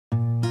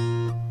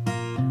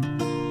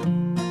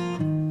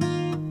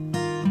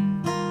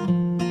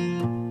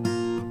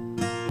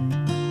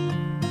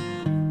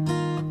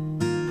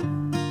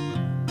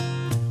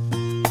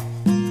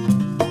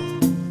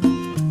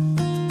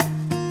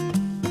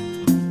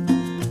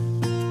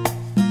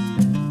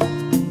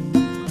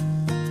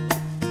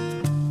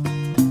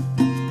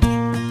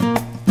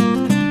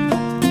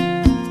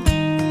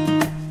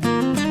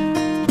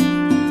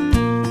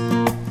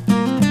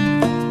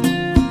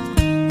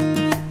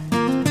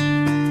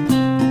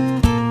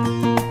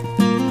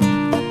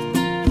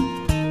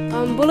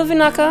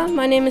Bulavinaka,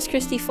 my name is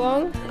Christy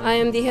Fong. I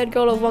am the head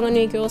girl of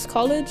Wanganui Girls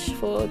College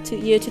for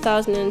year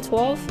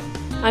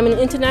 2012. I'm an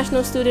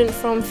international student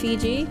from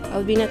Fiji.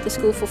 I've been at the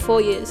school for 4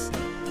 years.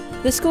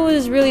 The school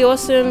is really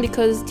awesome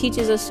because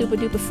teachers are super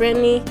duper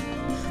friendly.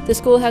 The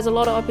school has a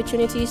lot of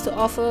opportunities to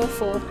offer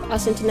for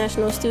us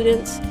international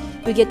students.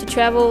 We get to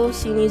travel,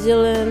 see New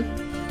Zealand,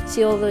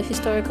 see all the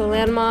historical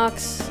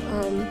landmarks,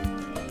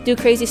 do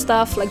crazy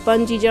stuff like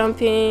bungee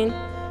jumping,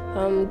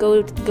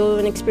 go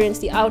and experience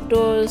the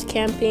outdoors,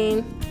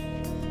 camping,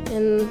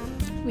 and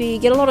we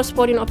get a lot of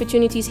sporting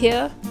opportunities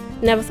here.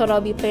 Never thought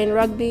I'd be playing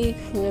rugby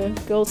in a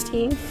girls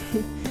team.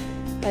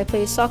 I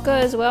play soccer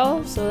as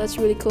well, so that's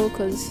really cool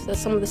because that's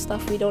some of the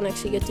stuff we don't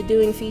actually get to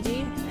do in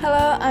Fiji.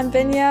 Hello, I'm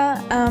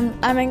Benya.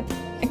 I'm an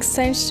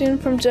exchange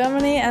student from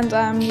Germany and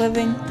I'm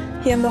living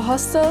here in the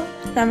hostel.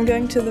 I'm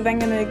going to the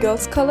Wanganui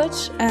Girls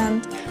College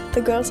and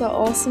the girls are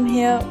awesome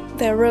here.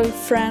 They're really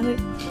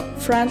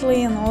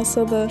friendly and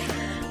also the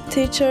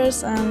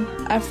teachers, and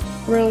I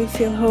really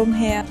feel home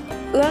here.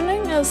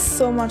 Learning is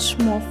so much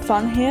more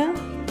fun here.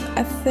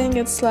 I think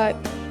it's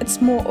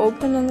more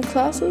open in the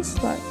classes,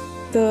 like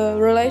the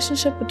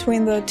relationship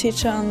between the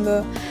teacher and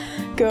the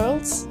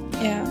girls.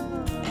 Yeah.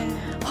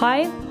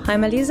 Hi,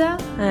 I'm Elisa.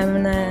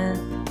 I'm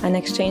an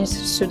exchange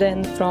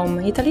student from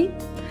Italy.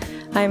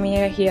 I'm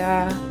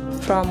here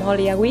from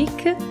only a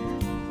week,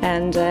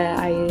 and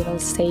I will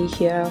stay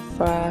here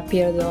for a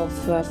period of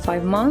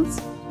 5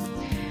 months.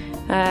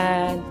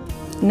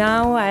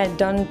 Now I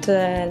don't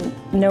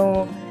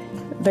know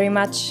very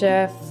much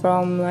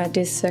from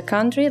this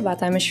country,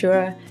 but I'm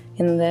sure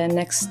in the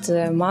next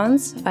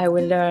months I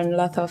will learn a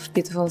lot of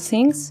beautiful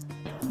things.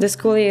 The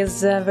school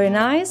is very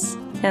nice,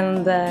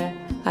 and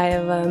I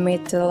have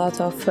met a lot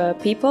of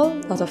people,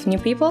 a lot of new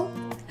people,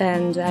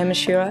 and I'm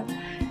sure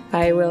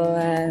I will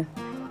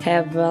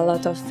have a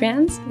lot of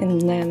friends in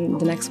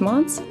the next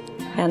months,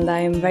 and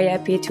I'm very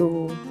happy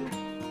to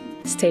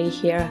stay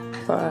here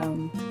for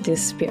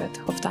this period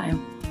of time.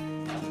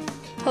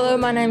 Hello,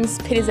 my name is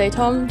Peter Zay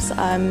Toms.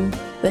 I'm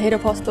the head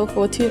of hostel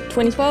for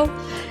 2012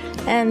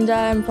 and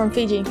I'm from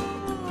Fiji.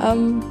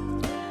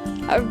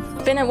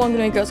 I've been at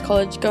Wanganui Girls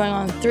College going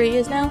on 3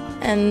 years now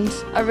and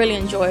I really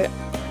enjoy it.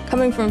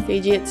 Coming from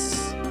Fiji, it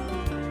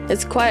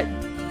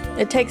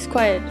takes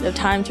quite a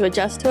time to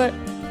adjust to it,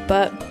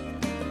 but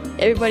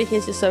everybody here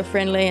is just so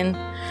friendly and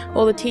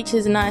all the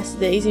teachers are nice,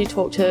 they're easy to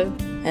talk to,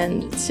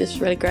 and it's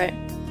just really great.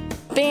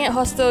 Being at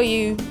hostel,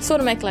 you sort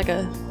of make like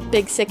a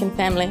big second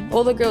family.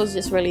 All the girls are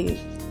just really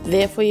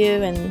there for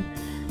you and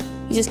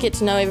you just get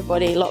to know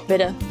everybody a lot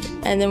better.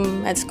 And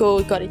then at school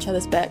we've got each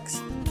other's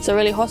backs. So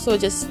really hostel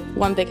is just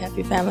one big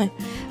happy family.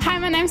 Hi,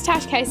 my name's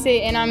Tash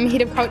Casey and I'm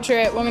Head of Culture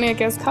at Wanganui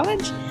Girls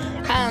College.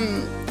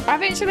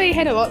 I've actually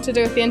had a lot to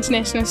do with the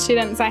international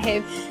students. I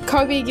have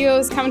Kobe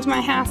girls come to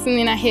my house and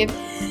then I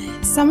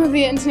have some of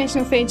the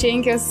international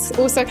Fijian girls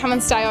also come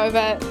and stay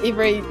over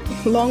every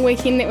long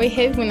weekend that we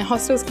have when the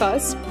hostel's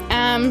closed.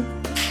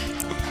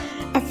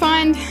 I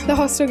find the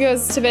hostel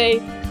girls to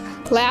be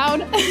loud,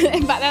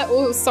 but they're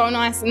all so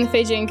nice, and the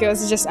Fijian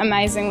girls are just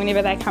amazing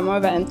whenever they come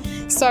over and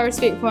so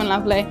respectful and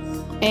lovely,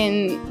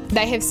 and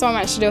they have so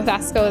much to do with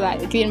our school, like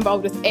get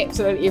involved with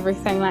absolutely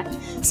everything. Like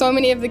so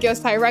many of the girls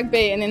play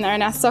rugby and then they're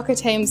in our soccer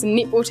teams and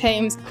netball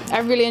teams. I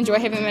really enjoy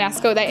having them in our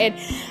school. They add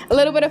a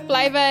little bit of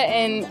flavour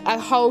and a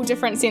whole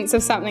different sense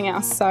of something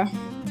else, so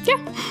yeah.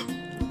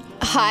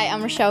 Hi,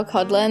 I'm Rochelle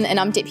Codlin and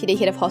I'm Deputy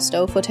Head of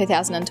Hostel for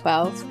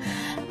 2012.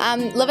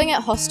 Living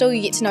at hostel,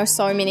 you get to know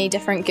so many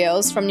different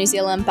girls from New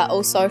Zealand but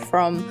also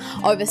from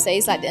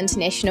overseas, like the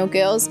international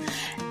girls.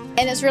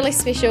 And it's really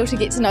special to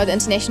get to know the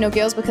international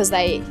girls because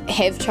they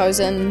have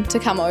chosen to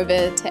come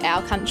over to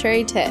our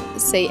country to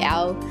see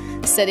our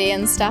city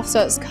and stuff, so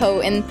it's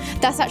cool. And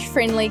they're such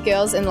friendly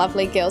girls and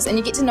lovely girls, and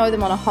you get to know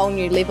them on a whole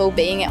new level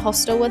being at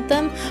hostel with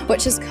them,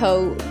 which is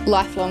cool,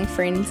 lifelong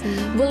friends.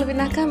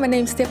 Bulavinaka, my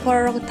name is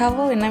Tepora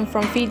Rokotavo and I'm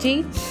from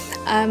Fiji.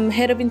 I'm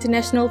head of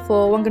international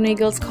for Wanganui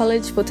Girls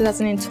College for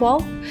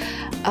 2012.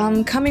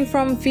 Coming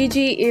from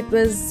Fiji, it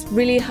was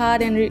really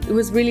hard and it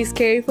was really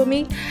scary for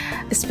me,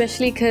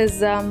 especially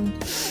because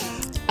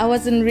I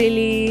wasn't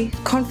really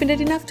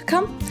confident enough to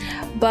come.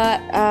 But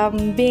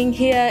being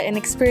here and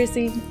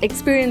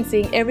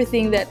experiencing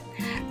everything that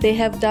they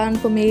have done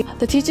for me.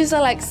 The teachers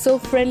are like so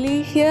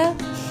friendly here.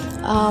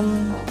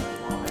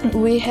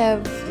 They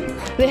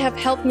have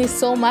helped me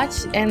so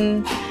much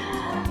and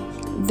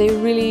they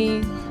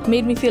really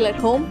made me feel at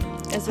home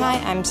as well.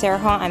 Hi, I'm Sarah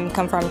Hong. I'm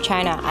come from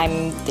China.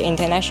 I'm the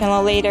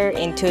international leader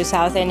in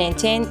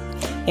 2010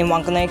 in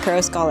Wanganui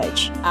Girls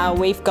College.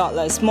 We've got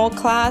a small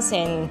class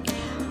and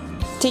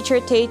teacher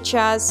teach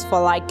us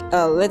for like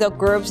little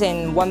groups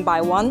and one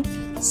by one.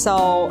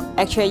 So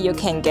actually you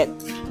can get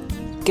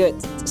good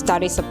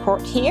study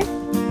support here.